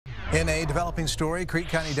In a developing story, Creek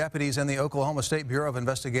County deputies and the Oklahoma State Bureau of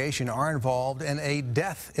Investigation are involved in a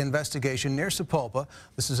death investigation near Sapulpa.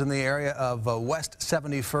 This is in the area of West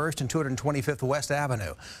 71st and 225th West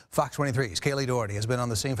Avenue. Fox 23's Kaylee Doherty has been on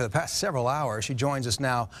the scene for the past several hours. She joins us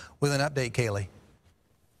now with an update. Kaylee.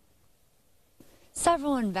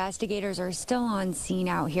 Several investigators are still on scene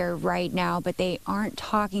out here right now, but they aren't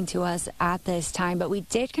talking to us at this time. But we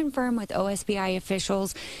did confirm with OSBI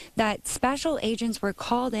officials that special agents were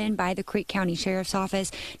called in by the Creek County Sheriff's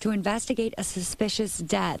Office to investigate a suspicious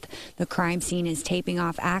death. The crime scene is taping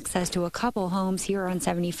off access to a couple homes here on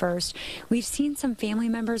 71st. We've seen some family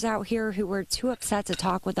members out here who were too upset to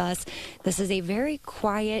talk with us. This is a very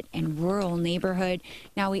quiet and rural neighborhood.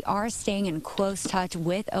 Now, we are staying in close touch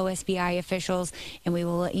with OSBI officials, and we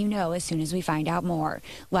will let you know as soon as we find out more.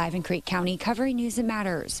 Live in Creek County, covering news that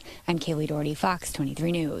matters, I'm Kaylee Doherty, Fox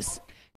 23 News.